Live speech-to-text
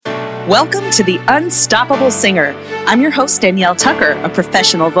Welcome to The Unstoppable Singer. I'm your host, Danielle Tucker, a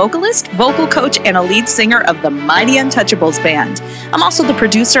professional vocalist, vocal coach, and a lead singer of the Mighty Untouchables band. I'm also the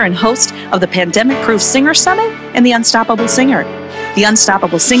producer and host of the Pandemic Proof Singer Summit and The Unstoppable Singer. The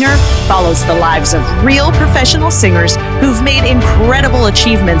Unstoppable Singer follows the lives of real professional singers who've made incredible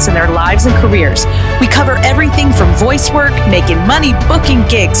achievements in their lives and careers. We cover everything from voice work, making money, booking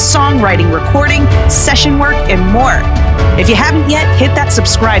gigs, songwriting, recording, session work, and more. If you haven't yet, hit that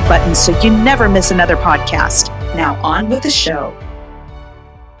subscribe button so you never miss another podcast. Now on with the show.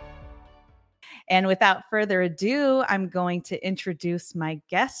 And without further ado, I'm going to introduce my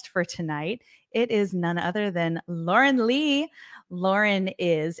guest for tonight. It is none other than Lauren Leigh. Lauren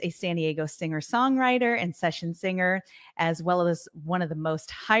is a San Diego singer-songwriter and session singer, as well as one of the most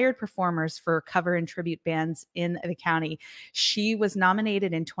hired performers for cover and tribute bands in the county. She was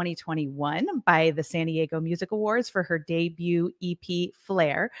nominated in 2021 by the San Diego Music Awards for her debut EP,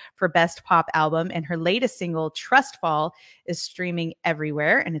 Flare, for Best Pop Album, and her latest single, Trust Fall, is streaming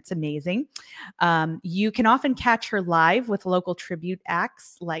everywhere, and it's amazing. You can often catch her live with local tribute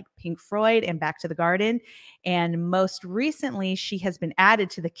acts like Pink Froid and Back to the Garden, and most recently, she has been added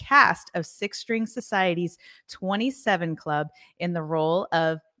to the cast of Six String Society's 27 Club in the role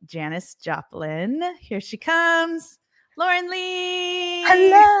of Janis Joplin. Here she comes, Lauren Leigh.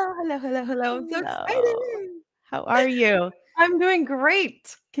 Hello. I'm so excited. How are you? I'm doing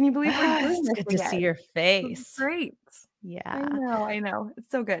great. Can you believe we're doing It's this good to again? see your face. It's great. Yeah. I know. It's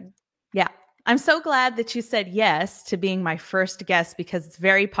so good. Yeah. I'm so glad that you said yes to being my first guest, because it's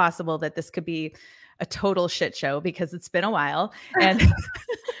very possible that this could be a total shit show because it's been a while. And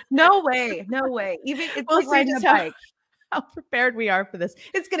No way. Even it's we'll like riding a bike. How prepared we are for this.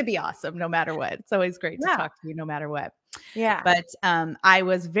 It's going to be awesome no matter what. It's always great to talk to you no matter what. Yeah. But I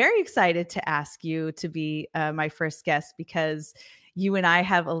was very excited to ask you to be my first guest because you and I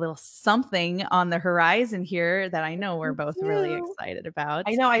have a little something on the horizon here that I know we're both really excited about.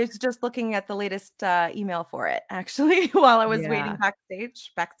 I know. I was just looking at the latest email for it, actually, while I was waiting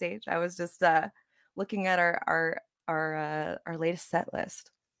backstage. I was just looking at our latest set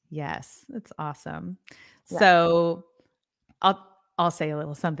list. Yes, it's awesome. Yeah. So I'll say a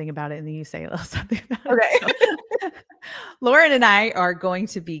little something about it, and then you say a little something about it. Okay. So, Lauren and I are going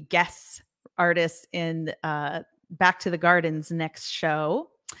to be guest artists in Back to the Garden's next show.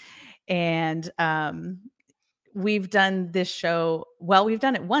 And we've done this show, well, we've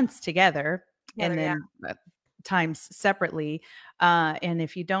done it once together and then times separately. And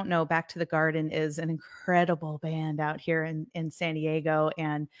if you don't know, Back to the Garden is an incredible band out here in San Diego.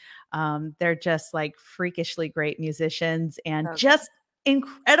 And they're just like freakishly great musicians and just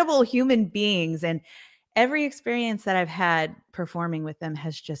incredible human beings. And every experience that I've had performing with them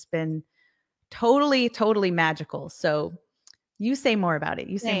has just been totally, totally magical. So you say more about it.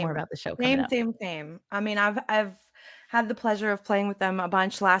 You say more about the show. Same. I mean, I've had the pleasure of playing with them a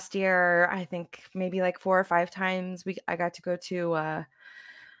bunch last year. I think maybe like 4 or 5 times. I got to go to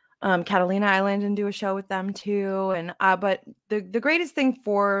Catalina Island and do a show with them too. And but the greatest thing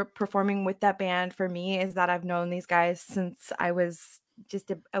for performing with that band for me is that I've known these guys since I was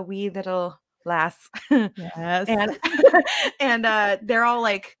just a wee little lass. Yes. and they're all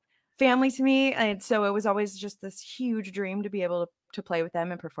like family to me, and so it was always just this huge dream to be able to play with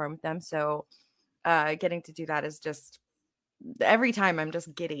them and perform with them. So getting to do that is just, every time I'm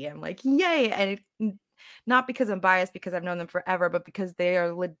just giddy. I'm like, yay. And not because I'm biased, because I've known them forever, but because they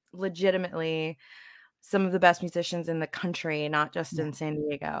are legitimately some of the best musicians in the country, not just in San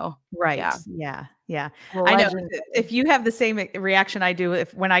Diego. Right. Yeah. I know if you have the same reaction I do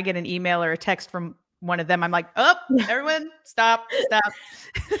when I get an email or a text from one of them, I'm like, oh, everyone stop.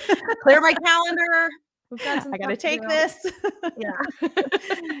 Clear my calendar. I got to take this. Yeah.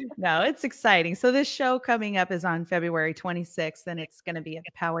 No, it's exciting. So this show coming up is on February 26th, and it's going to be at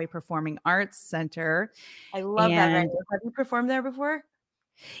the Poway Performing Arts Center. I love that venue. Have you performed there before?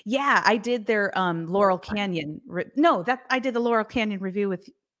 Yeah, I did their Laurel Canyon. I did the Laurel Canyon review with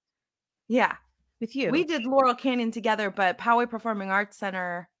you. We did Laurel Canyon together, but Poway Performing Arts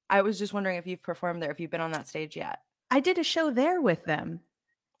Center, I was just wondering if you've performed there, if you've been on that stage yet. I did a show there with them.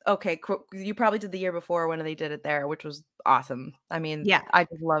 Okay, cool. You probably did the year before when they did it there, which was awesome. I mean, I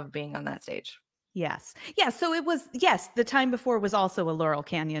just love being on that stage. Yes. Yeah, so it was, the time before was also a Laurel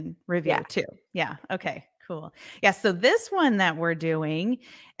Canyon review too. Yeah, okay, cool. Yeah, so this one that we're doing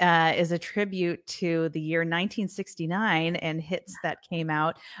is a tribute to the year 1969 and hits that came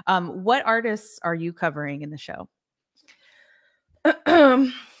out. What artists are you covering in the show? Let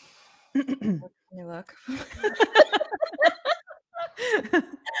me look.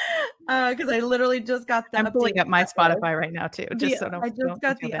 Because I literally just got the I'm pulling updated up my set list. Spotify right now too, just so I just don't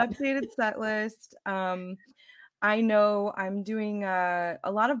got feel the bad. updated set list. I know I'm doing a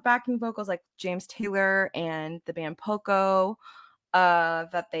lot of backing vocals like James Taylor and the band Poco,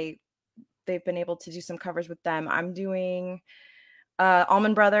 that they've been able to do some covers with them. I'm doing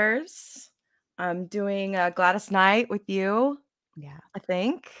Allman Brothers. I'm doing Gladys Knight with you. Yeah. I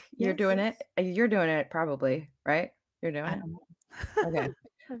think you're Yes. doing it. You're doing it probably, right? You're doing I it. don't know. Okay. I have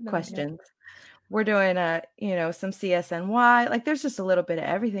no idea. Questions. We're doing some CSNY. Like there's just a little bit of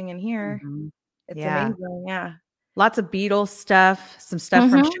everything in here. Mhm. It's Yeah. amazing. Yeah. Lots of Beatles stuff, some stuff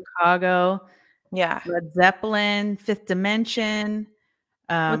from Mhm. Chicago, Yeah. Led Zeppelin, Fifth Dimension.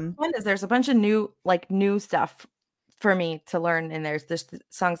 What's Um, fun is there's a bunch of new stuff for me to learn, and there's just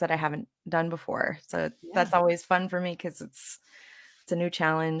songs that I haven't done before. So yeah. that's always fun for me because it's a new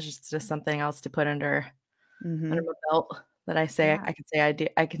challenge. It's just something else to put under Mhm. my belt that Yeah. I can say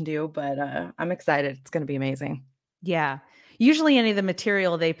I can do, but I'm excited. It's going to be amazing. Yeah. Usually any of the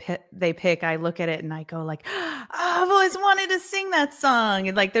material they pick, I look at it and I go like, "Oh, I've always wanted to sing that song."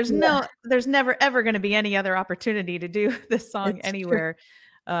 And like Yeah, there's never ever going to be any other opportunity to do this song it's true. anywhere.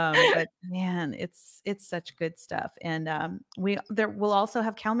 But man, it's such good stuff. And we there will also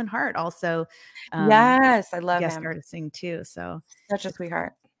have Calvin Hart also um Yes, I love guest him. artisting too. So Such a it's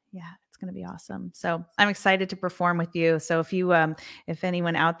sweetheart. yeah, it's going to be awesome. So I'm excited to perform with you. So if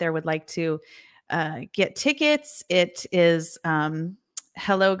anyone out there would like to get tickets, it is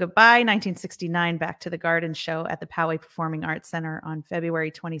Hello Goodbye 1969 Back to the Garden show at the Poway Performing Arts Center on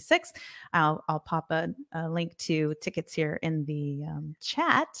February 26th. I'll pop a link to tickets here in the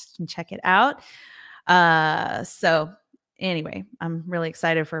chat and check it out. So anyway, I'm really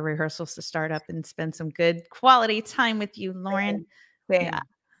excited for rehearsals to start up and spend some good quality time with you, Lauren. Same. Yeah.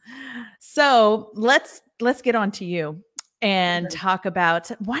 Same. So let's get on to you and talk about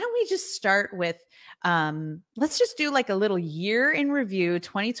why don't we just start with let's just do like a little year in review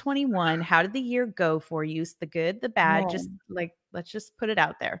 2021. How did the year go for you? The good, the bad, just Man. like let's just put it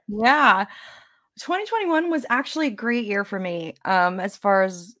out there. Yeah. 2021 was actually a great year for me, as far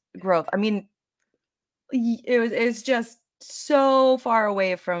as growth. I mean, it's just so far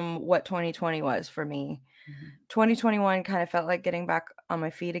away from what 2020 was for me. Mhm. 2021 kind of felt like getting back on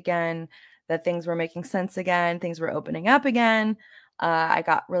my feet again, that things were making sense again, things were opening up again. I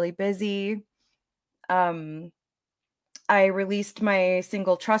got really busy. Um, I released my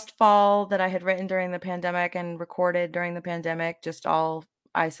single Trust Fall that I had written during the pandemic and recorded during the pandemic, just all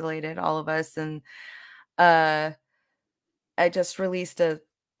isolated, all of us. And uh, I just released a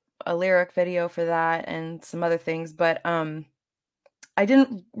lyric video for that and some other things. But I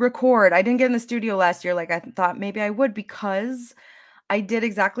didn't record. I didn't get in the studio last year like I thought maybe I would, because I did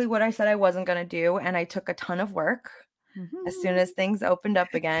exactly what I said I wasn't gonna do, and I took a ton of work as soon Mhm. as things opened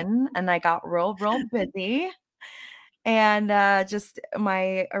up again, and I got real busy, and, just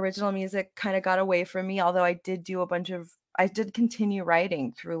my original music kinda got away from me, although I did continue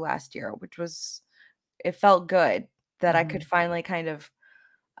writing through last year, which was it felt good that I could Mhm. finally kind of,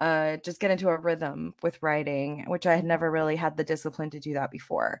 just get into a rhythm with writing, which I had Mhm. never really had the discipline to do that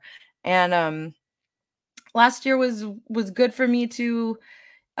before, and, last year was good for me to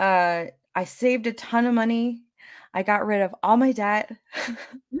I saved a ton of money. I got rid of all my debt.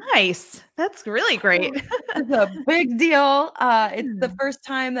 Nice. That's really great. It's a big deal. It's the Yeah. first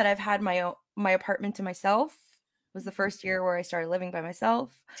time that I've had my apartment to myself. It was the first year where I started living by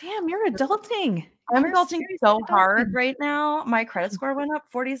myself. Damn, you're adulting. I'm You're adulting seriously so hard adulting. right now. My credit score went up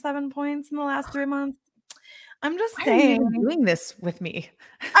 47 points in the last 3 months. I'm just Why are you even saying. doing this with me?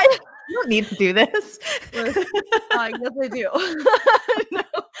 I You don't need to do this. Listen, yes, I do. No,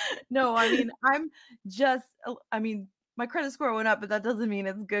 no, I mean, I mean, my credit score went up, but that doesn't mean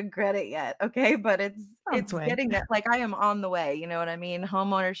it's good credit yet, okay? But On its it's way. getting there. Like, I am on the way, you know what I mean?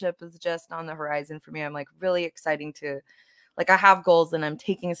 Homeownership is just on the horizon for me. I'm, like, really exciting to like, I have goals and I'm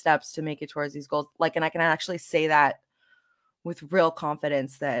taking steps to make it towards these goals, like, and I can actually say that with real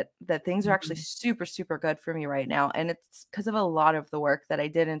confidence that things are actually Mhm. super, super good for me right now, and it's because of a lot of the work that I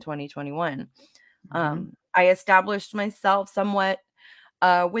did in 2021. Mhm. I established myself somewhat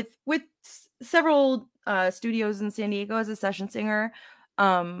with several studios in San Diego as a session singer.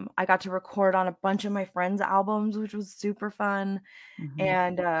 I got to record on a bunch of my friends' albums, which was super fun, Mhm.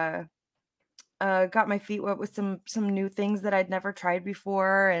 and got my feet wet with some new things that I'd never tried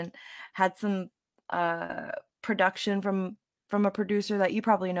before, and had some uh, production from a producer that you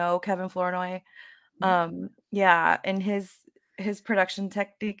probably know, Kevin Flournoy. Yeah. Yeah, and his production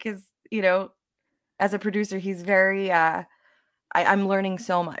technique is, as a producer, he's very I'm learning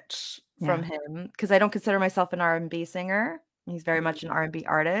so much from Yeah. him because I don't consider myself an R&B singer. He's very Mm. much an R&B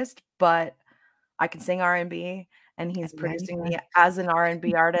artist, but I can sing R&B, and he's Yeah, you producing can. me as an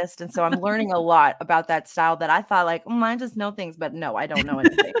R&B artist, and so I'm learning a lot about that style that I thought like, I just know things," but no, I don't know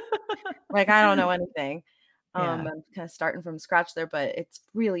anything. Like, I don't know anything. Yeah. I'm kinda starting from scratch there, but it's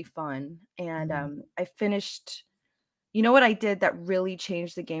really fun, and, Mm. I finished you know what I did that really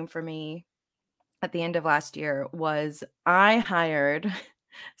changed the game for me at the end of last year was I hired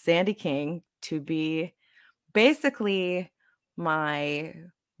Sandy King to be basically my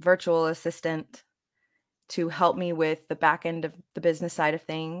virtual assistant to help me with the back end of the business side of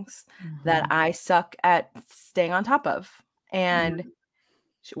things that Mhm. I suck at staying on top of. And Mhm.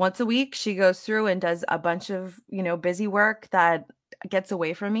 once a week, she goes through and does a bunch of, busy work that gets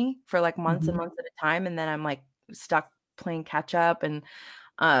away from me for like months and Mhm. months at a time. And then I'm like stuck playing catch up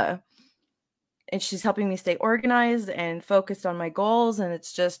uh and she's helping me stay organized and focused on my goals. And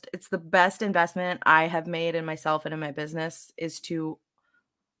it's the best investment I have made in myself and in my business is to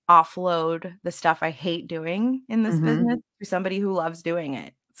offload the stuff I hate doing in this Mhm. business to somebody who loves doing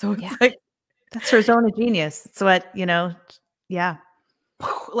it. So Yeah. it's like That's her zone of genius. It's what, yeah.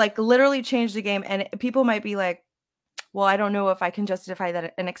 like literally change the game. And people might be like, well, I don't know if I can justify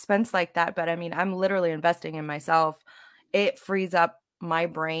that an expense like that, but I mean, I'm literally investing in myself. It frees up my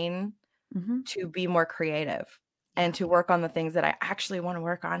brain Mhm. to be more creative Yeah. and to work on the things that I actually want to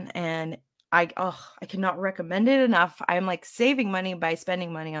work on. And I cannot recommend it enough. I'm like saving money by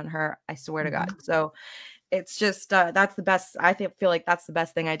spending money on her. I swear to God. Mhm. So it's just that's the best. Feel like that's the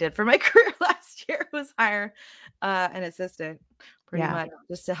best thing I did for my career last year was hire an assistant, pretty Yeah. much,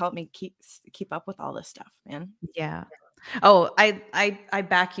 just to help me keep up with all this stuff, man. Yeah. Oh, I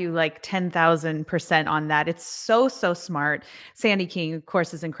back you like 10,000% on that. It's so, so smart. Sandy King, of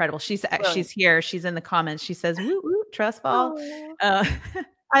course, is incredible. Brilliant. She's here. She's in the comments. She says, "Woo woo, trust fall." Oh, Uh,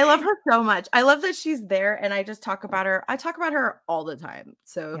 I love her so much. I love that she's there, and I just talk about her. I talk about her all the time.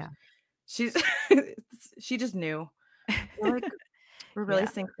 So yeah. she's she just knew. We're like we're really Yeah.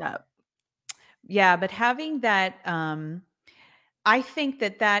 synced up. Yeah, but having that I think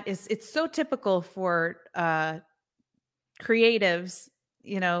that it's so typical for creatives,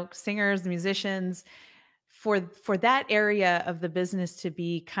 singers, musicians, for that area of the business to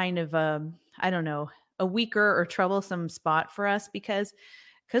be kind of I don't know, a weaker or troublesome spot for us because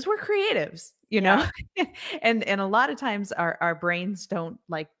we're creatives, Yeah. and a lot of times our brains don't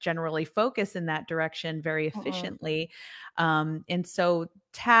like generally focus in that direction very Mm-mm. efficiently, and so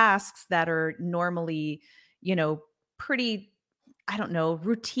tasks that are normally, pretty, I don't know,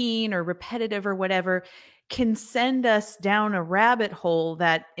 routine or repetitive or whatever can send us down a rabbit hole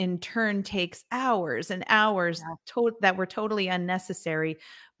that in turn takes hours and hours Yeah. that were totally unnecessary.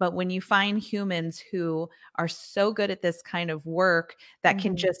 But when you find humans who are so good at this kind of work that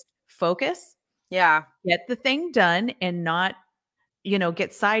can Mhm. just focus, Yeah. get the thing done and not,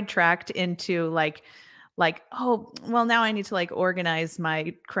 get sidetracked into like, oh, well, now I need to like organize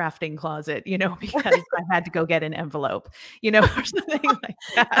my crafting closet, because I had to go get an envelope, or something like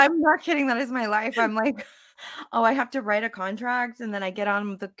that. I'm not kidding, that is my life. I'm like, "Oh, I have to write a contract," and then I get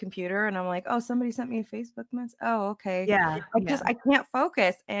on the computer and I'm like, "Oh, somebody sent me a Facebook mess. Oh, okay." Yeah, yeah. I can't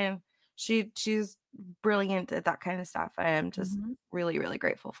focus, and she's brilliant at that kind of stuff. I am just Mhm. really, really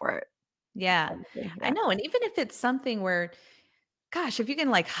grateful for it. Yeah. Honestly, I yeah. know, and even if it's something where, gosh, if you can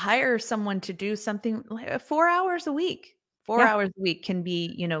like hire someone to do something like 4 hours a week, 4 Yeah. hours a week can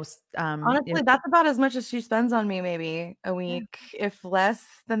be, Honestly, that's about as much as she spends on me maybe a yeah. week, if less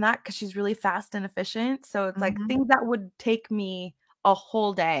than that, because she's really fast and efficient. So it's like Mhm. things that would take me a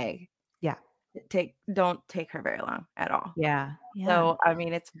whole day Yeah. don't take her very long at all. Yeah. Yeah. So, I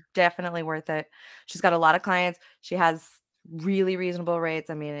mean, it's definitely worth it. She's got a lot of clients. She has really reasonable rates.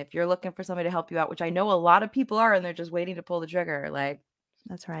 I mean, if you're looking for somebody to help you out, which I know a lot of people are, and they're just waiting to pull the trigger, like,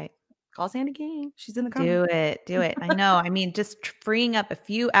 That's right. call Sandy King. She's in the comments. Do it, do it. I know. I mean, just freeing up a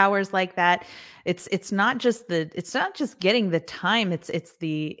few hours like that, it's not just getting the time, it's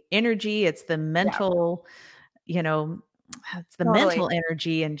the energy, it's the Yeah, mental, you know, it's the totally. mental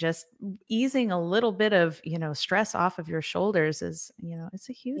energy and just easing a little bit of, stress off of your shoulders is, it's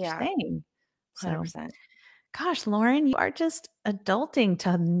a huge Yeah, thing. So, 100%. gosh, Lauren, you are just adulting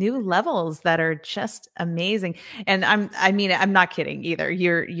to new levels that are just amazing. And I mean, I'm not kidding either.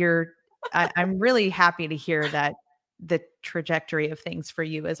 I'm really happy to hear that the trajectory of things for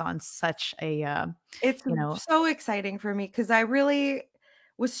you is on such a, It's you know, so exciting for me because I really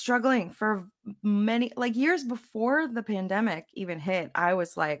was struggling for many like, years before the pandemic even hit. I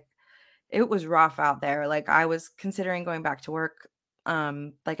was like it was rough out there. Like, I was considering going back to work,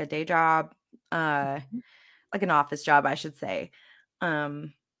 like a day job, uh, like an office job, I should say.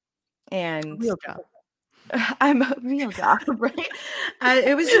 Um, a and real job. I'm a real job, right?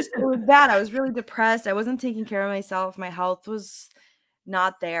 It was bad. I was really depressed. I wasn't taking care of myself. My health was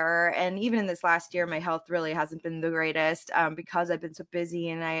not there. And even in this last year, my health really hasn't been the greatest because I've been so busy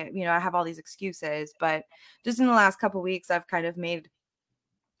and I have all these excuses. But just in the last couple weeks, I've kind of made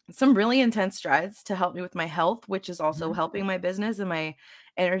some really intense strides to help me with my health, which is also Mhm. helping my business and my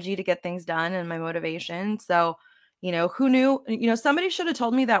energy to get things done and my motivation. So, who knew, somebody should have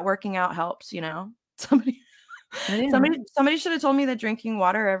told me that working out helps. Somebody Yeah. somebody should have told me that drinking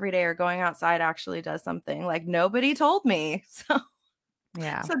water every day or going outside actually does something. Like nobody told me.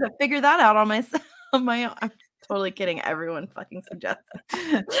 Yeah. So to figure that out on myself on my own. I'm totally kidding. Everyone fucking suggests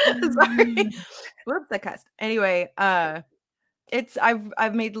that. Sorry. Whoops, I cussed. Anyway,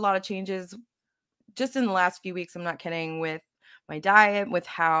 I've made a lot of changes just in the last few weeks. I'm not kidding, with my diet, with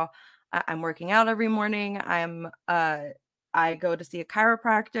how I'm working out every morning. I go to see a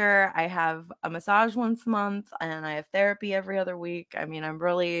chiropractor. I have a massage once a month and I have therapy every other week. I mean, I'm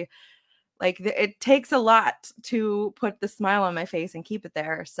really like it takes a lot to put the smile on my face and keep it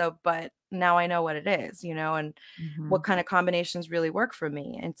there. So, but now I know what it is, and what Mhm. kind of combinations really work for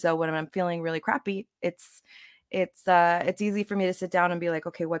me. And so when I'm feeling really crappy, it's easy for me to sit down and be like,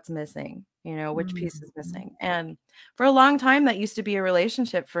 okay, what's missing? Which piece is Mhm. missing? And for a long time that used to be a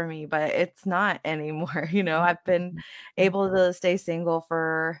relationship for me, but it's not anymore. I've been Mhm. able to stay single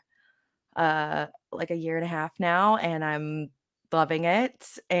for like a year and a half now, and I'm loving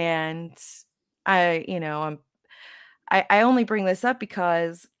it. And I, you know, I only bring this up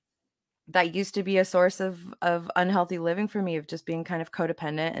because that used to be a source of unhealthy living for me, of just being kind of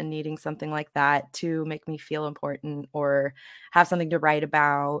codependent and needing something like that to make me feel important or have something to write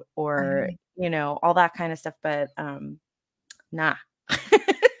about or, Yeah. all that kind of stuff. But nah.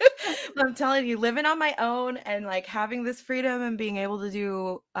 I'm telling you, living on my own and like having this freedom and being able to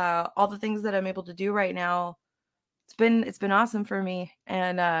do all the things that I'm able to do right now, it's been awesome for me,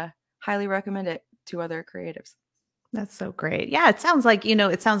 and highly recommend it to other creatives. That's so great. Yeah, it sounds like,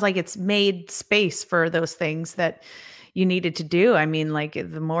 it sounds like it's made space for those things that you needed to do. I mean, like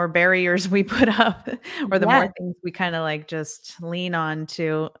the more barriers we put up or the more Yes. things we kind of like just lean on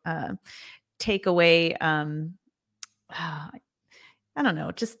to take away I don't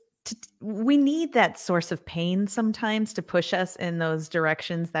know, just we need that source of pain sometimes to push us in those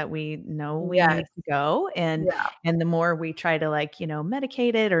directions that we know we Yes. need to go, Yeah. and the more we try to, like,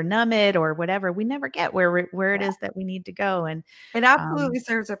 medicate it or numb it or whatever, we never get where it Yeah. is that we need to go, and It um absolutely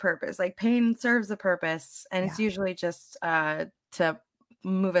serves a purpose. Like pain serves a purpose, and it's yeah, usually just to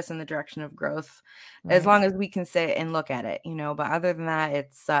move us in the direction of growth, as right. long as we can sit and look at it. But other than that,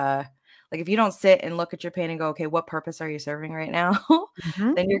 it's like if you don't sit and look at your pain and go, okay, what purpose are you serving right now?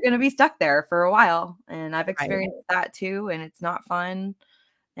 Mhm. Then you're gonna be stuck there for a while. And I've Right. experienced that too, and it's not fun.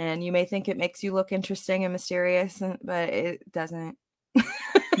 And you may think it makes you look interesting and mysterious, but it doesn't.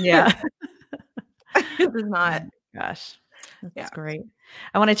 Yeah. It does Oh not. my gosh. That's Yeah. great.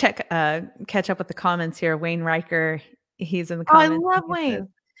 I wanna catch up with the comments here. Wayne Riker, he's in the Oh, I comments, and love he says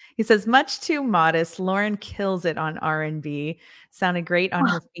Wayne. he says, "Much too modest. Lauren kills it on R&B. Sounded great on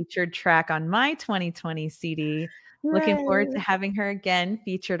her featured track on my 2020 CD. Looking forward to Yay. having her again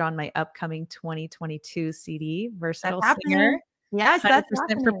featured on my upcoming 2022 CD. That's Versatile singer, happening. Yes, that's 100%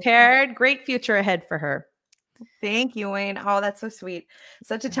 happening. prepared. Great future ahead for her." Thank you, Wayne. Oh, that's so sweet.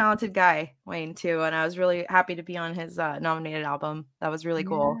 Such a Yeah. talented guy, Wayne, too. And I was really happy to be on his nominated album. That was really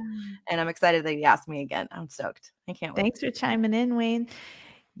cool. Yeah. And I'm excited that he asked me again. I'm stoked. I can't wait. Thanks for chiming in, Wayne.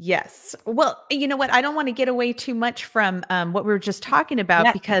 Yes. Well, you know what? I don't want to get away too much from what we were just talking about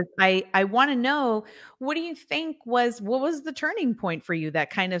Yeah. because I want to know, what do you think what was the turning point for you that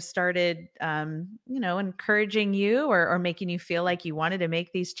kind of started encouraging you or making you feel like you wanted to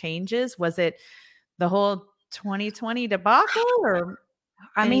make these changes? Was it the whole 2020 debacle or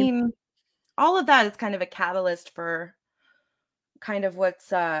I any? mean, all of that is kind of a catalyst for kind of what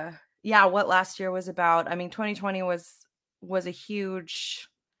last year was about. I mean, 2020 was a huge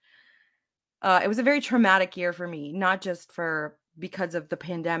it was a very traumatic year for me, not just for because of the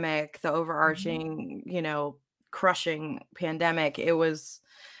pandemic, the Mhm. overarching, crushing pandemic. It was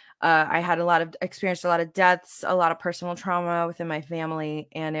I had experienced a lot of deaths, a lot of personal trauma within my family,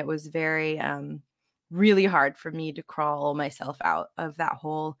 and it was very really hard for me to crawl myself out of that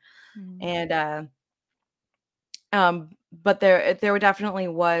hole. Mm. And but there definitely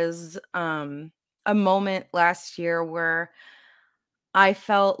was a moment last year where I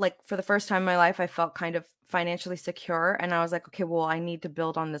felt like for the first time in my life, I felt kind of financially secure. And I was like, okay, well, I need to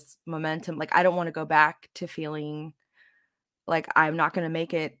build on this momentum. Like, I don't want to go back to feeling like I'm not going to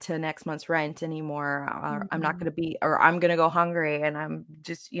make it to next month's rent anymore. Or I'm not going Mhm. to be, or I'm going to go hungry. And I'm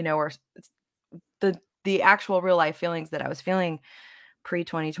just, or the the actual real life feelings that I was feeling pre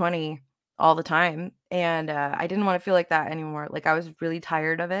 2020 all the time. And I didn't want to feel like that anymore. Like I was really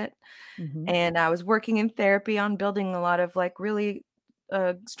tired of it. Mhm. And I was working in therapy on building a lot of like really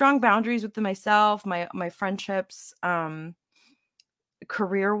strong boundaries with myself, my friendships,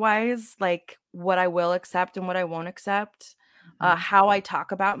 career wise, like what I will accept and what I won't accept, Mhm. how I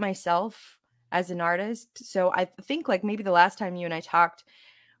talk about myself as an artist. So I think like maybe the last time you and I talked,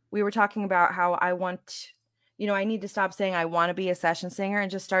 we were talking about how I want, I need to stop saying I want to be a session singer and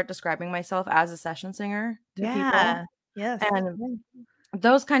just start describing myself as a session singer to people. Yeah. Yes. And Yeah.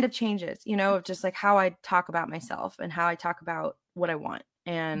 those kind of changes, of just like how I talk about myself and how I talk about what I want.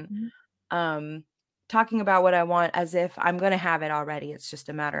 And Mhm. um talking about what I want as if I'm going to have it already. It's just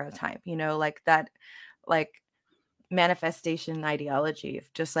a matter of time, like that, like manifestation ideology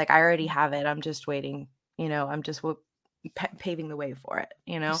of just like I already have it. I'm just waiting, I'm just paving the way for it.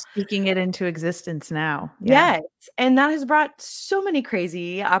 Speaking it into existence now. Yeah. Yes, and that has brought so many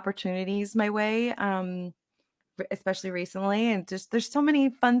crazy opportunities my way, especially recently, and just there's so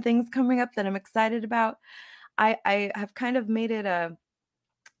many fun things coming up that I'm excited about. I have kind of made it a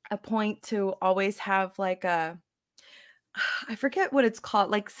point to always have like a I forget what it's called.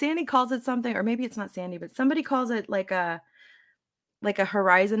 Like Sandy calls it something, or maybe it's not Sandy, but somebody calls it like a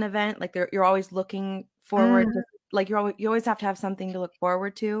horizon event. Like you're always looking forward Mm, to, like you always have to have something to look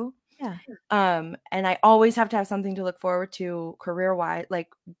forward to. yeah. And I always have to have something to look forward to career wise, like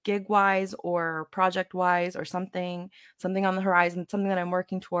gig wise or project wise or something on the horizon, something that I'm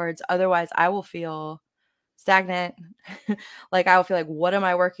working towards. Otherwise, I will feel stagnant. Like I will feel like, what am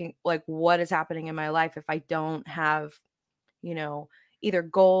I working? Like, what is happening in my life if I don't have, you know, either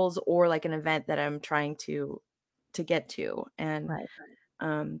goals or like an event that I'm trying to get to. And Right.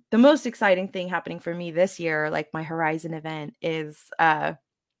 the most exciting thing happening for me this year, like my Horizon event, is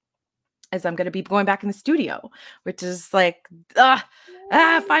as I'm going to be going back in the studio, which is like,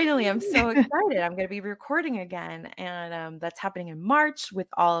 finally, I'm so excited. I'm going to be recording again. And that's happening in March with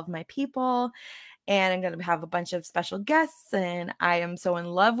all of my people. And I'm going to have a bunch of special guests. And I am so in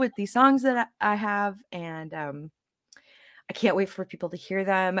love with these songs that I have. And I can't wait for people to hear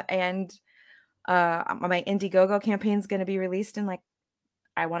them. And my Indiegogo campaign is going to be released in like,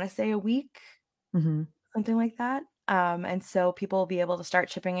 I want to say a week, Mhm. something like that. And so people will be able to start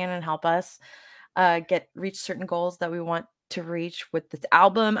chipping in and help us reach certain goals that we want to reach with this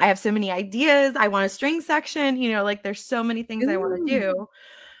album. I have so many ideas. I want a string section, like there's so many things I want to Ooh. do.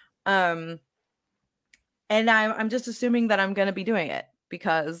 Um, and I'm just assuming that I'm going to be doing it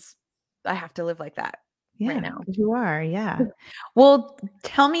because I have to live like that right Yeah, now. 'cause you are, yeah. Well,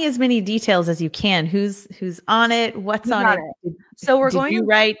 tell me as many details as you can. Who's on it? What's You on got it? it. Did So we're did going you to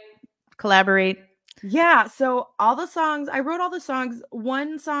write, collaborate? Yeah, so all the songs I wrote all the songs.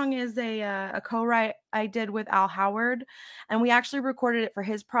 One song is a co-write I did with Al Howard, and we actually recorded it for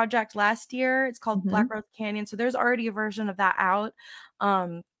his project last year. It's called Black Mhm. Rose Canyon. So there's already a version of that out,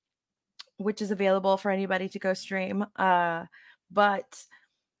 um, which is available for anybody to go stream. But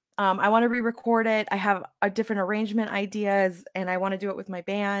I want to re-record it. I have a different arrangement ideas, and I want to do it with my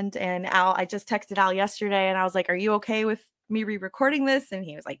band. And Al, I just texted Al yesterday, and I was like, "Are you okay with me re-recording this?" And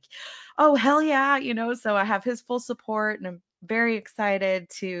he was like, "Oh, hell yeah!" So I have his full support, and I'm very excited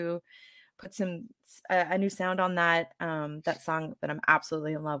to put a new sound on that song that I'm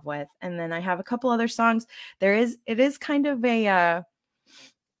absolutely in love with. And then I have a couple other songs. It is kind of a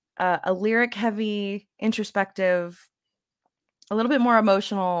lyric heavy, introspective, a little bit more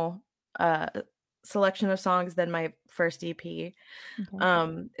emotional uh selection of songs than my first EP.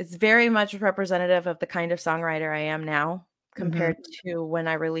 Okay. It's very much representative of the kind of songwriter I am now Mhm. compared to when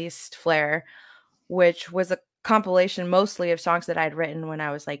I released Flare, which was a compilation mostly of songs that I'd written when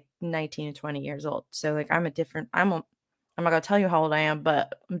I was like 19 and 20 years old. So like I'm not gonna tell you how old I am,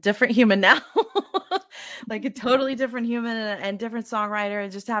 but I'm a different human now. Like a totally different human and different songwriter,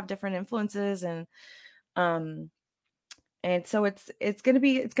 and just have different influences um and so it's gonna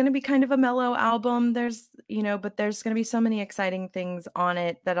be kind of a mellow album. But there's gonna be so many exciting things on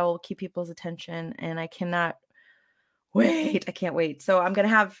it that'll keep people's attention, and I cannot wait. I can't wait. So I'm gonna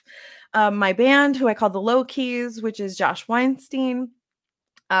have my band, who I call the Low Keys, which is Josh Weinstein,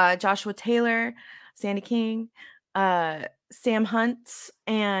 Joshua Taylor, Sandy King, Sam Hunt,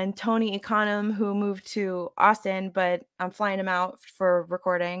 and Tony Econom, who moved to Austin, but I'm flying him out for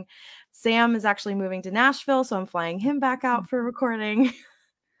recording. Sam is actually moving to Nashville, so I'm flying him back out for recording.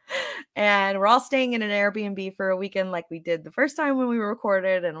 And we're all staying in an Airbnb for a weekend like we did the first time when we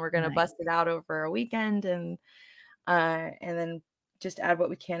recorded, and we're gonna Nice. bust it out over a weekend and then just add what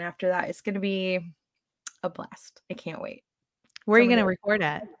we can after that. It's gonna be a blast. I can't wait. Where are So you many gonna record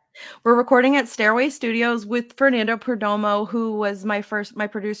at? We're recording at Stairway Studios with Fernando Perdomo, who was my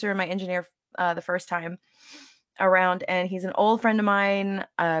producer and my engineer the first time around, and he's an old friend of mine.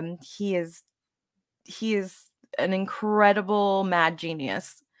 He is an incredible mad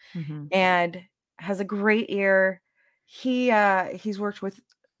genius Mhm. and has a great ear. He's worked with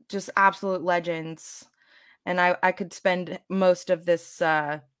just absolute legends, and I could spend most of this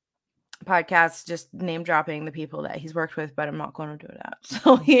podcast just name dropping the people that he's worked with, but I'm not going to do that.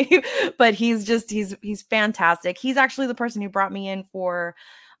 So but he's fantastic. He's actually the person who brought me in for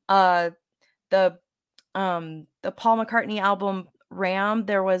uh the the Paul McCartney album Ram.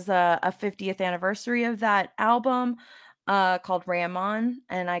 There was a 50th anniversary of that album called Ram On,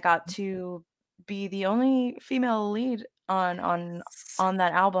 and I got to be the only female lead on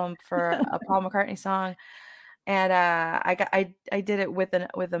that album for a Paul McCartney song. And I did it with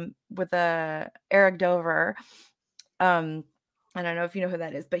a Eric Dover. um I don't know if you know who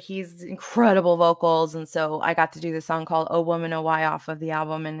that is, but he's incredible vocals, and so I got to do this song called "Oh Woman, Oh Why" off of the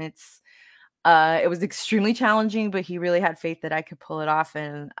album, and it was extremely challenging, but he really had faith that I could pull it off,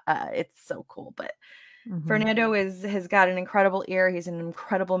 and it's so cool. But Mhm. Fernando has got an incredible ear. He's an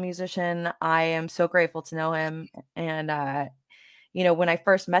incredible musician. I am so grateful to know him, and when I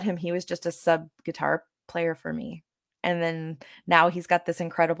first met him, he was just a sub guitar player for me. And then now he's got this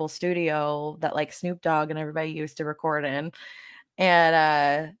incredible studio that like Snoop Dogg and everybody used to record in,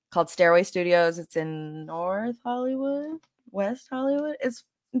 and called Stairway Studios. It's in North Hollywood, West Hollywood. It's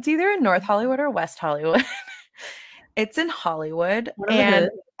either in North Hollywood or West Hollywood. It's in Hollywood, One of the and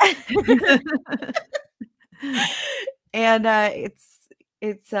hood. and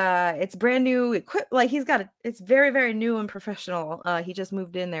it's brand new like it's very, very new and professional. He just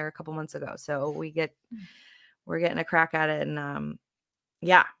moved in there a couple months ago, so we're getting a crack at it. And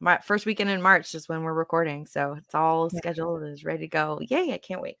yeah, my first weekend in March is when we're recording, so it's all Yeah. scheduled, is ready to go. Yay, I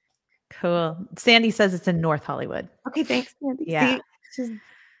can't wait. Cool. Sandy says it's in North Hollywood. Okay, thanks, Sandy. Yeah. See, she's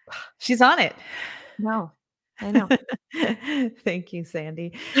She's on it. no, I know. Thank you,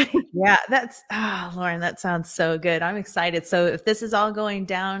 Sandy. Yeah, Lauren, that sounds so good. I'm excited. So if this is all going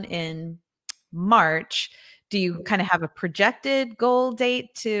down in March, do you kind of have a projected goal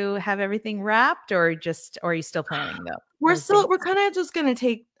date to have everything wrapped, or are you still planning though those We're dates? kind of just gonna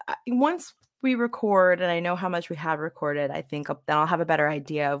take once we record and I know how much we have recorded, I think then I'll have a better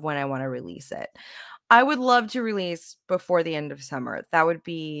idea of when I want to release it. I would love to release before the end of summer. That would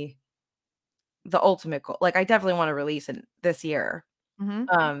be the ultimate goal. Like I definitely want to release it this year. Hmm.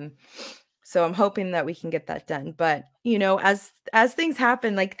 Um so I'm hoping that we can get that done. But, as things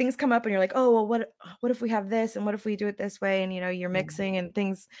happen, like things come up and you're like, "Oh, well what if we have this and what if we do it this way?" And you're Yeah. mixing and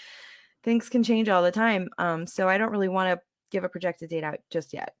things can change all the time. So I don't really want to give a projected date out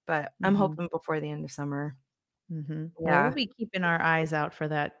just yet, but I'm Hmm. hoping before the end of summer. Well, we'll Yeah. be keeping our eyes out for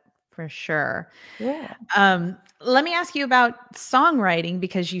that for sure. Yeah. Let me ask you about songwriting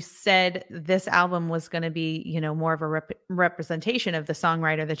because you said this album was going to be, more of a representation of the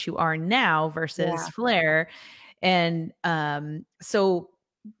songwriter that you are now versus Yeah. Flair. And so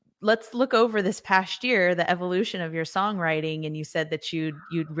let's look over this past year, the evolution of your songwriting. And you said that you'd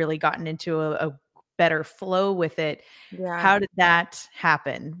really gotten into a better flow with it. Yeah. How did that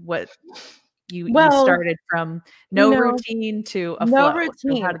happen? What you Well, started from you no know, routine to a no flow. So how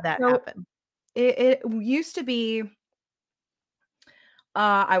routine. did that So happen? it used to be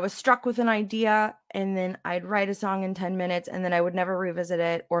I was struck with an idea and then I'd write a song in 10 minutes and then I would never revisit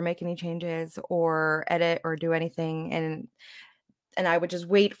it or make any changes or edit or do anything. And I would just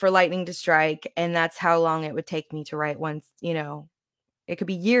wait for lightning to strike. And that's how long it would take me to write once. It could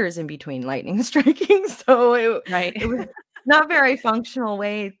be years in between lightning striking. So Right. it was not very functional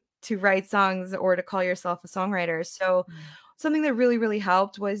way to write songs or to call yourself a songwriter. So something that really, really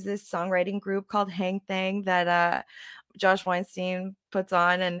helped was this songwriting group called Hang Thing that Josh Weinstein puts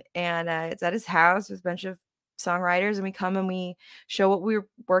on, and it's at his house with a bunch of songwriters, and we come and we show what we're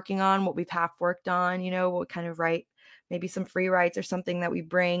working on, what we've half worked on, what kind of write, maybe some free writes or something that we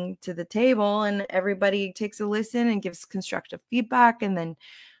bring to the table, and everybody takes a listen and gives constructive feedback, and then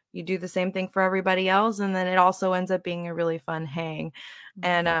you do the same thing for everybody else, and then it also ends up being a really fun hang.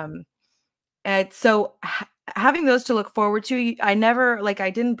 And Mhm. so having those to look forward to, I never I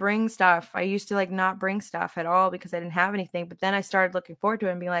didn't bring stuff. I used to not bring stuff at all because I didn't have anything. But then I started looking forward to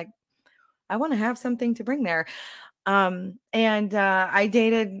it and being like, I want to have something to bring there. And I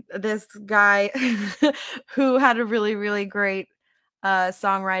dated this guy who had a really, really great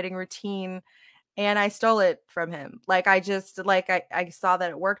songwriting routine, and I stole it from him. I saw that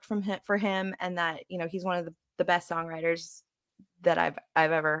it worked for him, and that he's one of the best songwriters that I've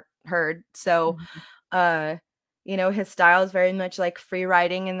ever heard. So Mhm. uh his style is very much like free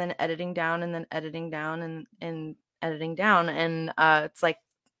writing and then editing down and then editing down and editing down. And it's like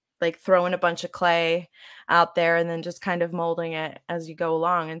throwing a bunch of clay out there and then just kind of molding it as you go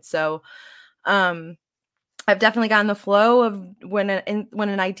along. And so um I've definitely gotten the flow of when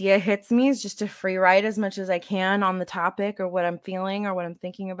an idea hits me is just to free write as much as I can on the topic or what I'm feeling or what I'm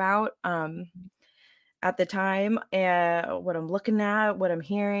thinking about at the time, what I'm looking at, what I'm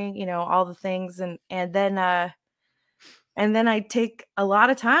hearing, all the things, and then I take a lot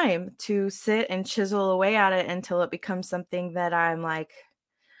of time to sit and chisel away at it until it becomes something that I'm like,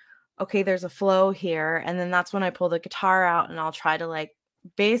 okay, there's a flow here. And then that's when I pull the guitar out and I'll try to like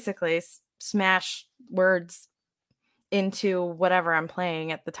basically smash words into whatever I'm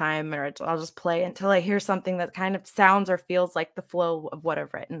playing at the time, or I'll just play until I hear something that kind of sounds or feels like the flow of what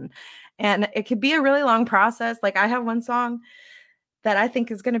I've written. And it could be a really long process. Like I have one song that I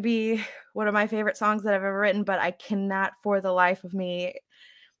think is going to be one of my favorite songs that I've ever written, but I cannot for the life of me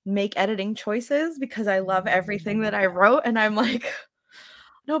make editing choices because I love everything that I wrote. And I'm like,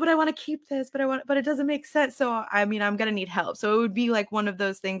 no, but I want to keep this, but it doesn't make sense. So, I mean, I'm going to need help. So it would be like one of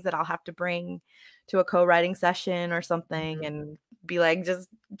those things that I'll have to bring to a co-writing session or something Mhm. and be like, just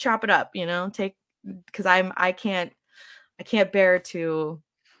chop it up, take, because I can't bear to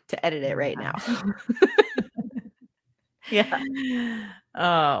edit it right now. Yeah. Yeah.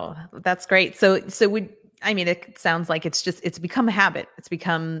 Oh, that's great. So would I mean, it sounds like it's become a habit. It's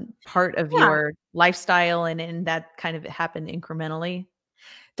become part of Yeah, your lifestyle and that kind of happened incrementally.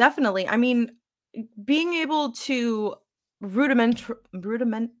 definitely. I mean, being able to rudiment,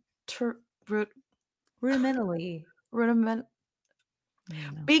 rud, Rudimentally. rudiment, I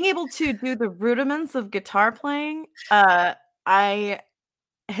don't know. being able to do the rudiments of guitar playing, I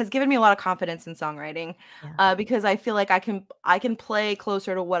has given me a lot of confidence in songwriting, Yeah. because I feel like I can play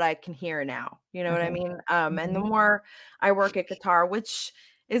closer to what I can hear now, you know what I Okay. mean? And the Mhm. more I work at guitar, which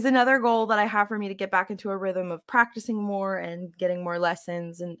is another goal that I have for me to get back into a rhythm of practicing more and getting more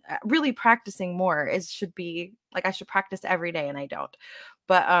lessons and really practicing more is should be like I should practice every day and I don't.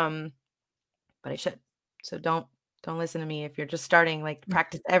 But but I should. So don't listen to me if you're just starting like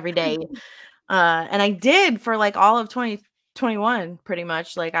practice every day. And I did for like all of 2021 pretty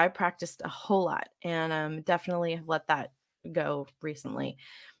much. Like I practiced a whole lot and definitely have let that go recently.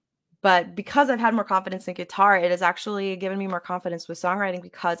 But because I've had more confidence in guitar, it has actually given me more confidence with songwriting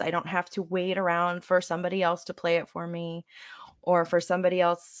because I don't have to wait around for somebody else to play it for me or for somebody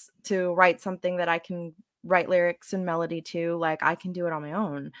else to write something that I can write lyrics and melody to. Like I can do it on my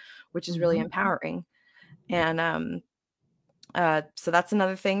own, which is really Mhm. empowering. And so that's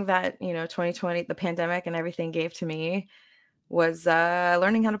another thing that 2020, the pandemic and everything gave to me was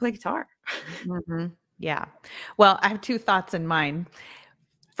learning how to play guitar. Mhm. Yeah. Well, I have 2 thoughts in mind.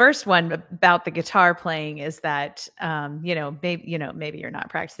 First one about the guitar playing is that, maybe you're not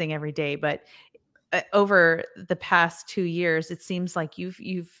practicing every day, but over the past 2 years, it seems like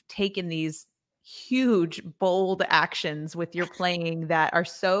you've taken these huge, bold actions with your playing that are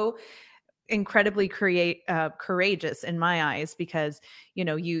so incredibly courageous in my eyes because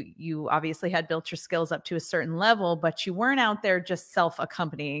you obviously had built your skills up to a certain level, but you weren't out there just self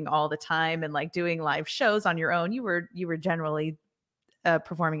accompanying all the time and like doing live shows on your own. You were generally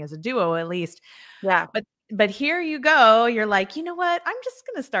performing as a duo at least. Yeah. But here you go. You're like, you know what? I'm just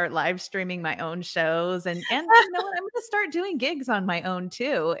gonna start live streaming my own shows, and you know what? I'm gonna start doing gigs on my own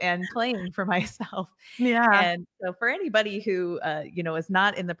too, and playing for myself. Yeah. And so, for anybody who is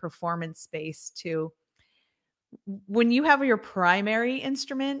not in the performance space, to when you have your primary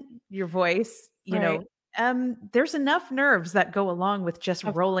instrument, your voice, Right. there's enough nerves that go along with just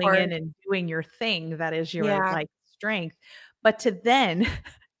Of rolling course. in and doing your thing that is your Yeah. like strength. But to then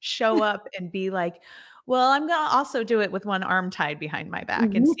show up and be like, well, I'm gonna also do it with one arm tied behind my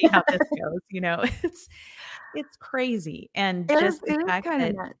back and see how this goes. It's crazy. And just the It is fact kind of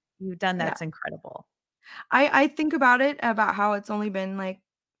that nuts. you've done Yeah. that's incredible. I think about it about how it's only been like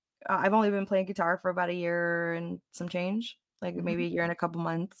I've only been playing guitar for about a year and some change, like maybe Mhm, a year and a couple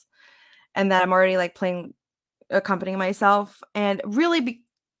months, and that I'm already like playing accompanying myself. And really,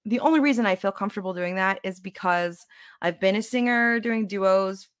 the only reason I feel comfortable doing that is because I've been a singer doing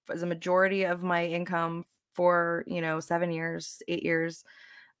duos as a majority of my income for 7 years, 8 years,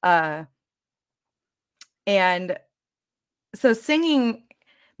 uh, and so singing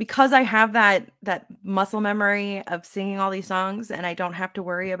because I have that muscle memory of singing all these songs, and I don't have to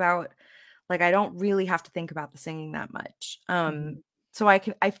worry about like I don't really have to think about the singing that much. mhm, So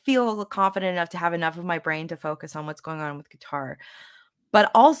I feel confident enough to have enough of my brain to focus on what's going on with guitar.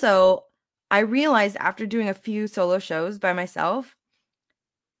 But also, I realized after doing a few solo shows by myself,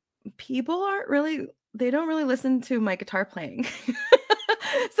 people aren't really they don't really listen to my guitar playing.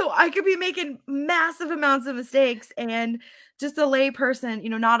 So I could be making massive amounts of mistakes, and just a lay person,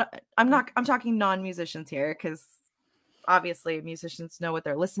 I'm talking non-musicians here, because obviously musicians know what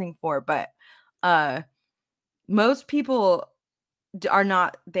they're listening for, but uh most people are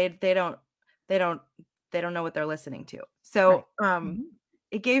not, they don't they don't know what they're listening to. Right. So Mhm.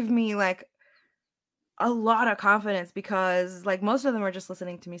 it gave me like a lot of confidence, because like most of them are just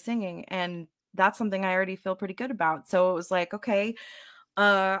listening to me singing, and that's something I already feel pretty good about. So it was like, okay,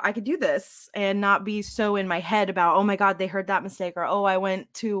 I could do this and not be so in my head about, oh my God, they heard that mistake, or oh, I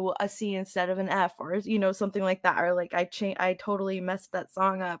went to a C instead of an F, or something like that, or like I totally messed that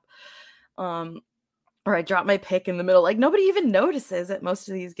song up. Um, or I dropped my pick in the middle. Like nobody even notices at most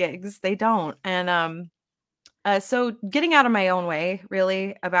of these gigs. They don't. And so getting out of my own way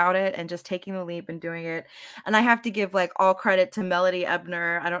really about it, and just taking the leap and doing it. And I have to give like all credit to Melody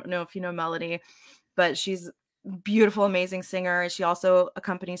Ebner. I don't know if you know Melody, but she's beautiful, amazing singer. She also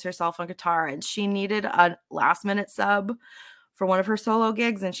accompanies herself on guitar, and she needed a last minute sub for one of her solo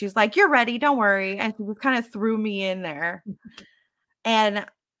gigs, and she's like, "You're ready, don't worry." And she just kind of threw me in there. And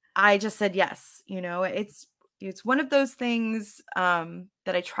I just said yes. It's one of those things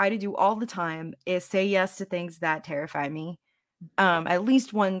that I try to do all the time, is say yes to things that terrify me. At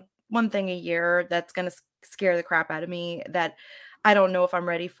least one thing a year that's gonna scare the crap out of me, that I don't know if I'm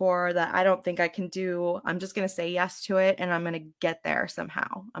ready for, that I don't think I can do. I'm just gonna say yes to it, and I'm gonna get there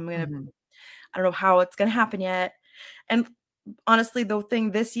somehow. Mhm. I don't know how it's gonna happen yet. And honestly, the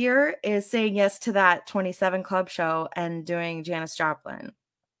thing this year is saying yes to that 27 Club show and doing Janis Joplin.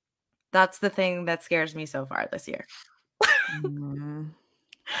 That's the thing that scares me so far this year. Mm.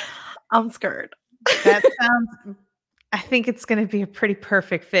 I'm scared. That sounds I think it's gonna be a pretty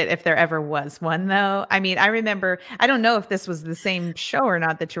perfect fit if there ever was one, though. I mean, I remember I don't know if this was the same show or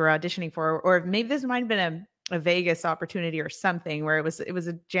not that you were auditioning for, or maybe this might have been a Vegas opportunity or something where it was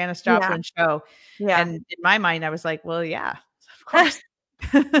a Janis Yeah, Joplin show, yeah. and in my mind, I was like, "Well, yeah, of course."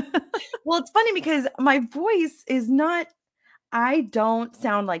 Well, it's funny because my voice is not, I don't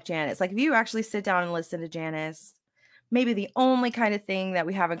sound like Janis. Like, if you actually sit down and listen to Janis, maybe the only kind of thing that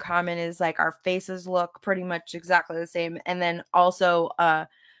we have in common is like our faces look pretty much exactly the same. And then also,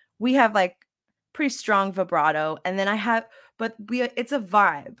 we have like pretty strong vibrato. And then but it's a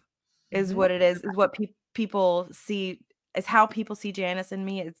vibe, is Mhm. what it is what people see, is how people see Janis and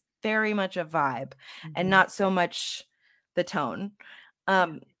me. It's very much a vibe, and Mhm. not so much the tone. Yeah.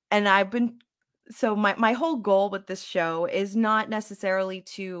 Um, and I've been so my whole goal with this show is not necessarily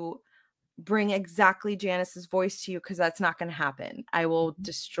to bring exactly Janis's voice to you, because that's not going to happen. I will Mhm.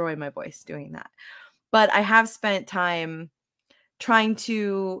 destroy my voice doing that. But I have spent time trying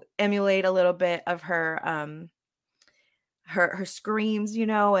to emulate a little bit of her screams,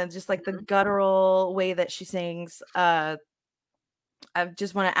 and just like the Mhm. guttural way that she sings. I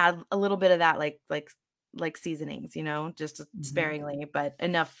just want to add a little bit of that, like seasonings, just Mhm. sparingly, but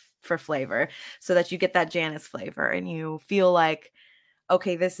enough for flavor, so that you get that Janis flavor, and you feel like,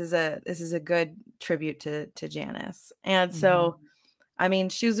 okay, this is a good tribute to Janis. And Mhm. so, I mean,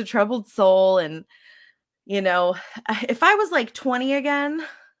 she was a troubled soul, and you know, if I was like 20 again,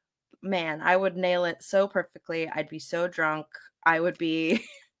 man, I would nail it so perfectly. I'd be so drunk. I would be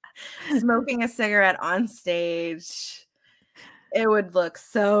smoking a cigarette on stage. It would look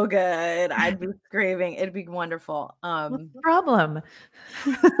so good. I'd be screaming. It'd be wonderful. What's the problem?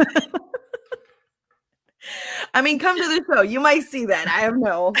 I mean, come to the show. You might see that. I have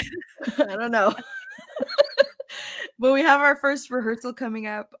no, I don't know. But we have our first rehearsal coming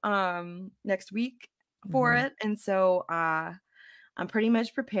up next week for Mhm. it. And so I'm pretty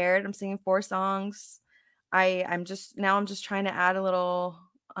much prepared. I'm singing 4 songs. I'm just trying to add a little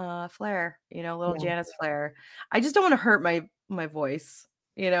flair, a little Yeah. Janice flair. I just don't want to hurt my voice,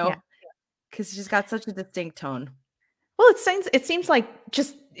 Yeah. because she's got such a distinct tone. Well, it seems like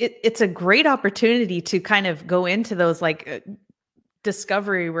just it's a great opportunity to kind of go into those like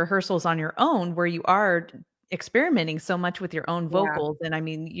discovery rehearsals on your own where you are experimenting so much with your own Yeah. vocals. And I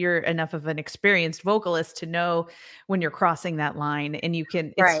mean, you're enough of an experienced vocalist to know when you're crossing that line, and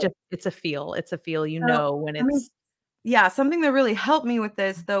Right. it's a feel, So, when I mean, it's yeah, something that really helped me with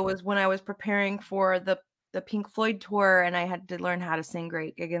this though was when I was preparing for the Pink Floyd tour, and I had to learn how to sing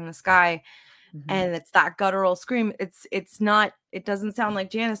Great Gig in the Sky. Mhm. And it's that guttural scream. It doesn't sound like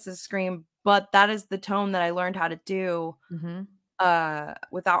Janis's scream, but that is the tone that I learned how to do Mhm.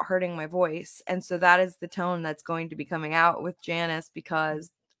 without hurting my voice. And so that is the tone that's going to be coming out with Janis,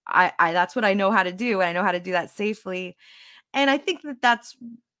 because I that's what I know how to do, and I know how to do that safely. And I think that that's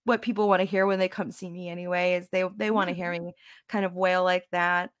what people want to hear when they come see me anyway, is they want to hear me kind of wail like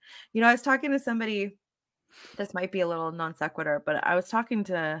that. I was talking to somebody, this might be a little non sequitur, but I was talking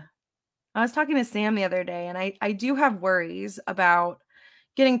to Sam the other day, and I do have worries about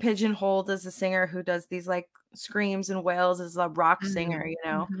getting pigeonholed as a singer who does these like screams and wails as a rock singer,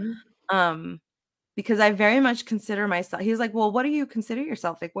 Mm-hmm. Um, because I very much consider myself. He was like, "Well, what do you consider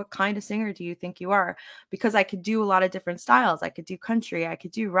yourself? Like, what kind of singer do you think you are?" Because I could do a lot of different styles. I could do country, I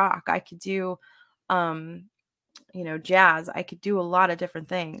could do rock, I could do um jazz. I could do a lot of different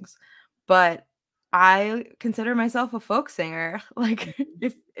things. But I consider myself a folk singer. Like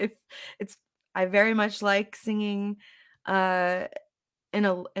if it's I very much like singing uh in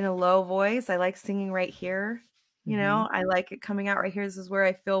a low voice. I like singing right here. Mm-hmm. I like it coming out right here. This is where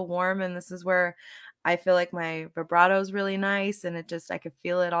I feel warm, and this is where I feel like my vibrato is really nice, and I could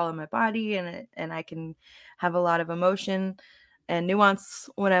feel it all in my body, and I can have a lot of emotion and nuance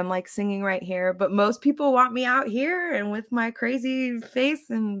when I'm like singing right here. But most people want me out here and with my crazy face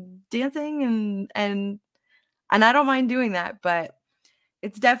and dancing, and I don't mind doing that, but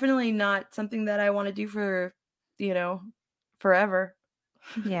it's definitely not something that I want to do for, you know, forever.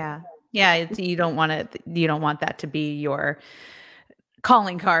 Yeah. Yeah, you don't want that to be your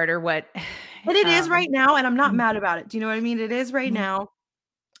calling card or what. And it is um right now, and I'm not mhm, mad about it. Do you know what I mean? It is right now.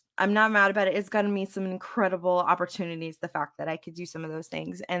 I'm not mad about it. It's gotten me some incredible opportunities, the fact that I could do some of those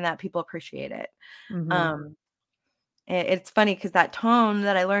things and that people appreciate it. mhm. Um, it's funny because that tone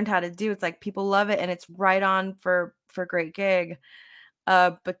that I learned how to do, it's like people love it and it's right on for great gig.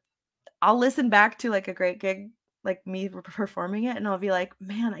 But I'll listen back to like a great gig, like me performing it, and I'll be like,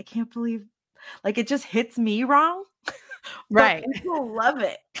 man, I can't believe like it just hits me wrong, but Right. people love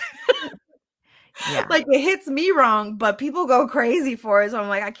it. Yeah. Like, it hits me wrong, but people go crazy for it, so I'm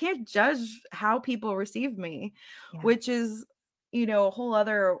like, I can't judge how people receive me, Yeah. which is, a whole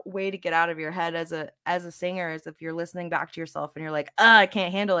other way to get out of your head as a singer, is if you're listening back to yourself and you're like, I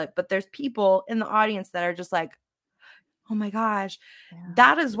can't handle it," but there's people in the audience that are just like, "Oh my gosh." Yeah.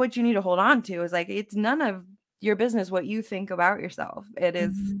 That is what you need to hold on to, is like, it's none of your business what you think about yourself.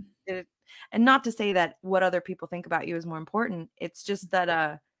 Mhm. It and not to say that what other people think about you is more important, it's just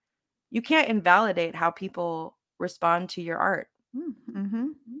that, you can't invalidate how people respond to your art.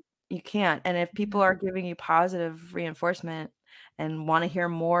 Mhm. You can't. And if people are giving you positive reinforcement and want to hear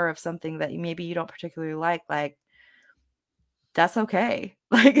more of something that maybe you don't particularly like, that's okay.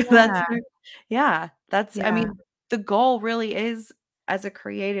 Like Yeah. yeah, I Yeah. mean, the goal really is, as a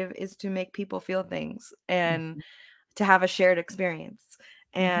creative, is to make people feel things and Mhm. to have a shared experience.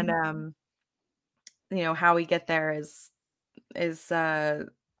 And Mhm. how we get there is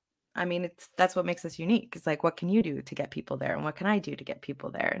I mean, that's what makes us unique. It's like, what can you do to get people there, and what can I do to get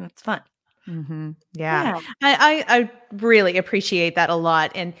people there? And it's fun. Mhm. Yeah. Yeah. I really appreciate that a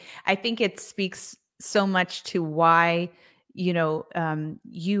lot, and I think it speaks so much to why,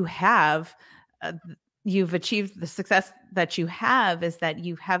 you have, you've achieved the success that you have, is that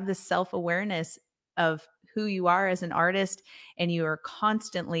you have this self-awareness of who you are as an artist, and you are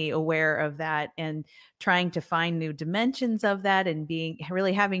constantly aware of that and trying to find new dimensions of that, and being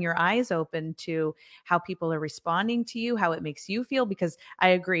really having your eyes open to how people are responding to you, how it makes you feel. Because I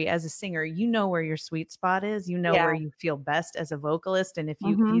agree, as a singer, you know where your sweet spot is, you know where Yeah. you feel best as a vocalist. And if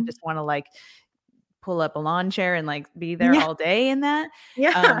you Mhm. just want to like pull up a lawn chair and like be there Yeah. all day in that.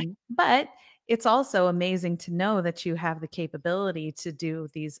 Yeah. But it's also amazing to know that you have the capability to do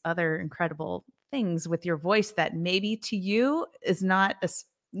these other incredible things with your voice that maybe to you is not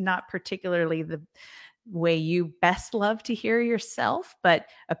particularly the way you best love to hear yourself, but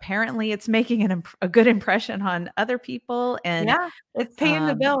apparently it's making a good impression on other people. And Yeah. It's paying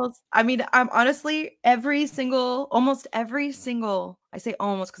the um, bills. I mean, I'm honestly almost every single, I say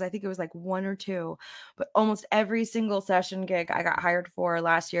almost because I think it was like 1 or 2, but almost every single session gig I got hired for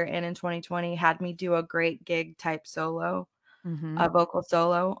last year and in 2020 had me do a great gig type solo, mhm. a vocal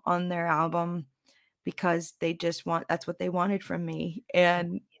solo on their album, because that's what they wanted from me.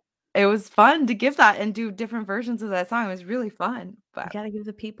 And it was fun to give that and do different versions of that song. It was really fun, You but got to give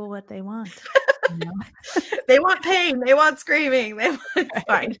the people what they want. You know? they want pain, they want screaming, it's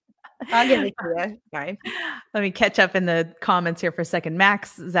fine. Right. I'll give it to you. It's fine. Let me catch up in the comments here for a second.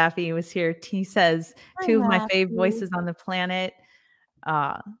 Max Zaffi was here. He says, Hi, two of my fave Matthew. voices on the planet.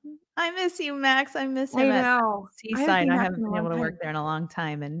 Uh, I miss you, Max. I miss him I at know. I haven't Seaside. seen I Max in haven't a been long able to work time. there in a long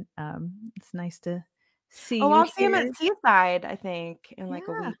time, and it's nice to see Oh, you I'll see him at here. Seaside, I think, in like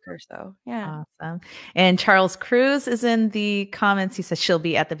a Yeah. week or so. Yeah. Awesome. And Charles Cruz is in the comments. He says she'll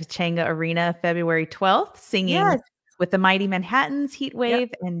be at the Pachanga Arena February 12th singing Yes. with the Mighty Manhattans, Heat Yep. Wave,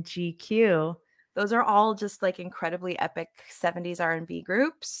 and GQ. those are all just like incredibly epic 70s R&B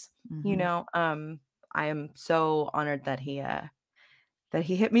groups, you Mhm. know. I am so honored that he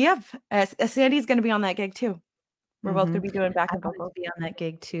hit me up. Sandy's going to be on that gig too. We're both going Mhm. to be doing back I and wanted to vocals. be on that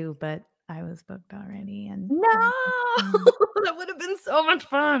gig too, but I was booked already and No, mm, that would have been so much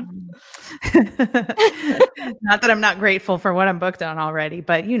fun. mm. Not that I'm not grateful for what I'm booked on already,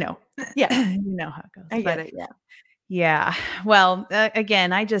 but Yeah, you know how it goes. I get But it. Yeah. yeah, well,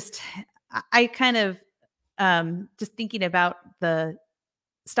 again, I kind of just thinking about the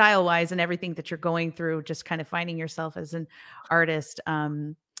style wise and everything that you're going through, just kind of finding yourself as an artist.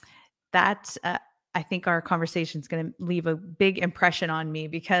 That I think our conversation is going to leave a big impression on me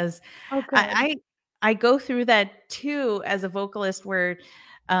because Oh, good. I, I go through that too as a vocalist where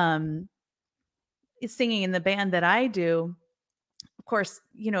um, singing in the band that I do. Of course,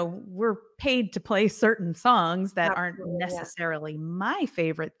 we're paid to play certain songs that aren't Absolutely. Yeah. necessarily my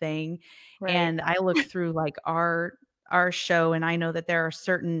favorite thing. Right. And I look through like our show and I know that there are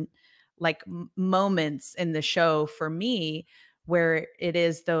certain like moments in the show for me where it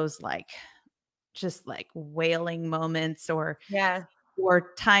is those like just like wailing moments Yeah.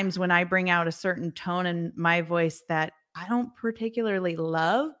 or times when I bring out a certain tone in my voice that I don't particularly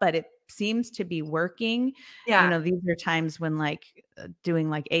love, but it seems to be working. Yeah. These are times when like doing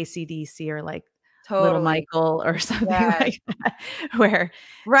like AC/DC or like Little Totally. Michael or something Yes. like that, where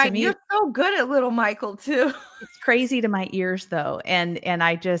to Right. me You're so good at Little Michael too. it's crazy to my ears though. And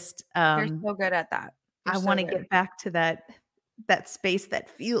I just You're so good at that. You're I so want to good. get back to that space that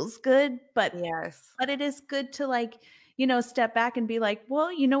feels good, Yes. but it is good to like, step back and be like,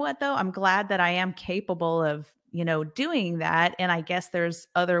 well, you know what though? I'm glad that I am capable of, doing that. And I guess there's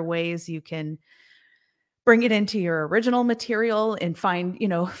other ways you can bring it into your original material and find,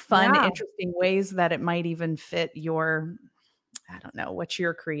 fun, Yeah, interesting ways that it might even fit your, I don't know, what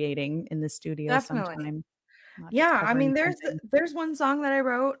you're creating in the studio definitely. sometime. Not just Yeah, I covering mean, something. there's one song that I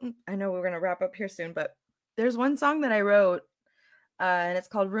wrote. I know we're gonna wrap up here soon, but there's one song that I wrote, and it's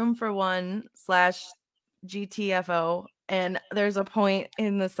called "Room for One" slash GTFO. And there's a point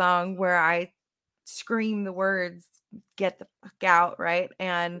in the song where I scream the words "Get the fuck out!" Right,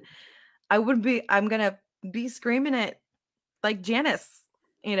 and I'm gonna be screaming it like Janis,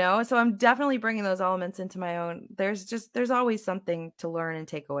 So I'm definitely bringing those elements into my own. There's always something to learn and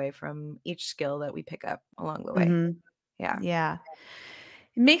take away from each skill that we pick up along the way. Mhm. Yeah. Yeah.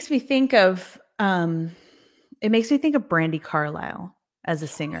 It makes me think of Brandy Carlisle as a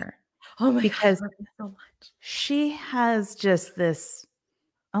singer Oh my God, I because love you so much. she has just this,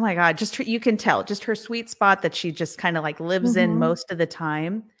 oh my god, you can tell just her sweet spot that she just kind of like lives in Mhm. most of the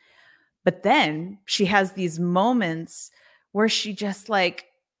time. But then she has these moments where she just like,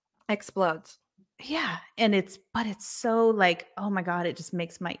 Explodes. yeah, and it's so like, oh my god, it just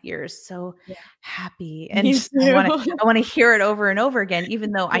makes my ears so Yeah. happy and Me just I want to too. I want to hear it over and over again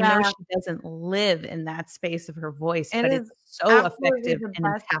even though I know Yeah, she doesn't live in that space of her voice, it but it's is so absolutely effective the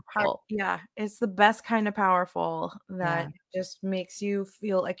and best part. impactful. Yeah, it's the best kind of powerful Yeah. that just makes you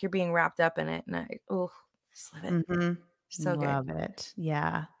feel like you're being wrapped up in it, and just love it. Mhm. So good. Love it.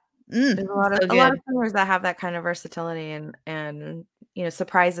 Yeah. There's So a lot of good. singers that have that kind of versatility and,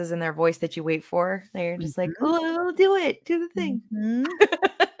 surprises in their voice that you wait for. They're just like, Mhm. "Oh, do it. Do the thing." Mhm.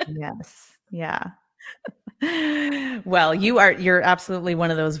 Yes. Yeah. Well, you're absolutely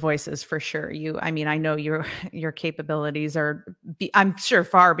one of those voices for sure. I mean, I know your capabilities are I'm sure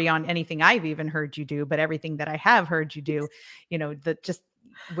far beyond anything I've even heard you do, but everything that I have heard you do, the just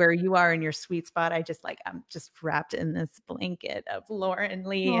where you are in your sweet spot, I'm just wrapped in this blanket of Lauren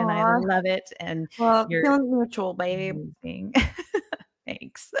Leigh and I Aw. love it and Well, you're feelings mutual, babe. amazing.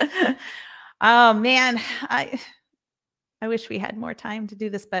 Thanks. Oh man, I wish we had more time to do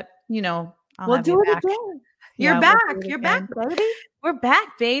this, but I'll We'll have you do it back. again. You're Yeah, we'll do back. it You're back, again. baby. We're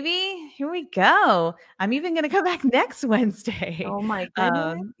back, baby. Here we go. I'm even gonna come back next Wednesday. Oh my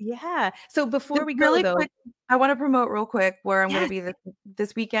goodness. Yeah. So before we go Really though, quick, I wanna promote real quick where I'm gonna yes. be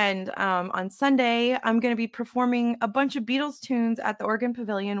this weekend. On Sunday, I'm gonna be performing a bunch of Beatles tunes at the Organ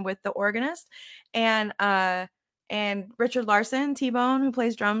Pavilion with the organist and, and Richard Larson, T-Bone, who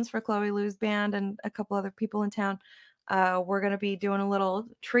plays drums for Chloe Lou's band and a couple other people in town. We're gonna be doing a little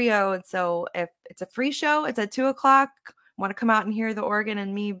trio, and so if it's a free show, it's at 2:00. Wanna come out and hear the organ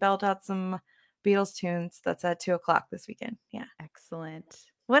and me belt out some Beatles tunes, that's at 2:00 this weekend. Yeah. Excellent.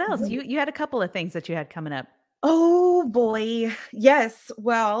 What else? Mhm. You had a couple of things that you had coming up. Oh boy. Yes.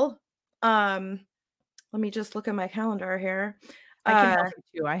 Well, um, let me just look at my calendar here. I can Uh, help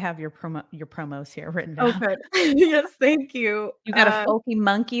you too. I have your promos here written oh down. good. Yes, thank you. You got a Folky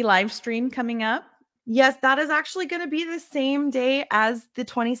Monkey live stream coming up? Yes, that is actually going to be the same day as the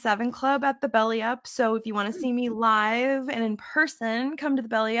 27 Club at the Belly Up. So if you want to see me live and in person, come to the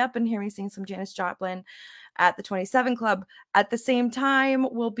Belly Up and hear me sing some Janis Joplin at the 27 Club. At the same time,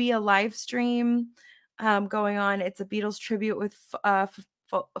 will be a live stream going on. It's a Beatles tribute with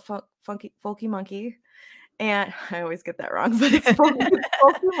Folky Monkey. And I always get that wrong, but it's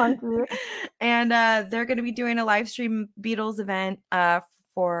Folky Monkey. And they're going to be doing a live stream Beatles event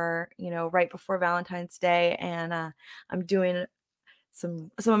for, right before Valentine's Day. And I'm doing some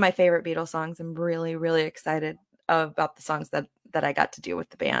of my favorite Beatles songs. I'm really, really excited about the songs that I got to do with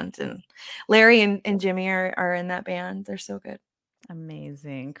the band. And Larry and Jimmy are in that band. They're so good.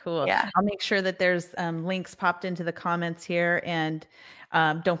 Amazing. Cool. Yeah. I'll make sure that there's links popped into the comments here. And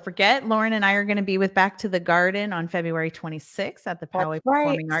don't forget, Lauren and I are going to be with Back to the Garden on February 26th at the Poway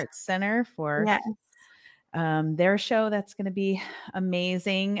Performing Arts Center for their show. That's going to be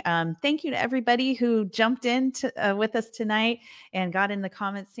amazing. Thank you to everybody who jumped in with us tonight and got in the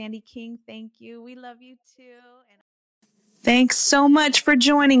comments. Sandy King, thank you. We love you too. Thanks so much for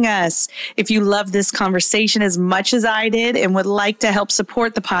joining us. If you love this conversation as much as I did and would like to help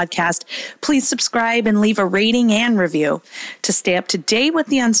support the podcast, please subscribe and leave a rating and review. To stay up to date with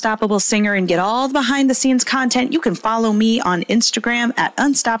The Unstoppable Singer and get all the behind the scenes content, you can follow me on Instagram at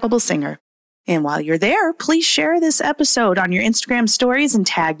Unstoppable Singer. And while you're there, please share this episode on your Instagram stories and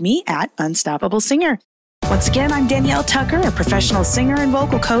tag me at Unstoppable Singer. Once again, I'm Danielle Tucker, a professional singer and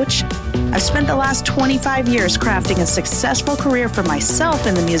vocal coach. I've spent the last 25 years crafting a successful career for myself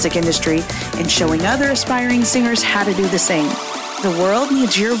in the music industry and showing other aspiring singers how to do the same. The world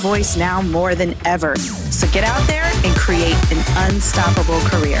needs your voice now more than ever. So get out there and create an unstoppable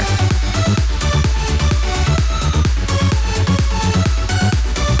career.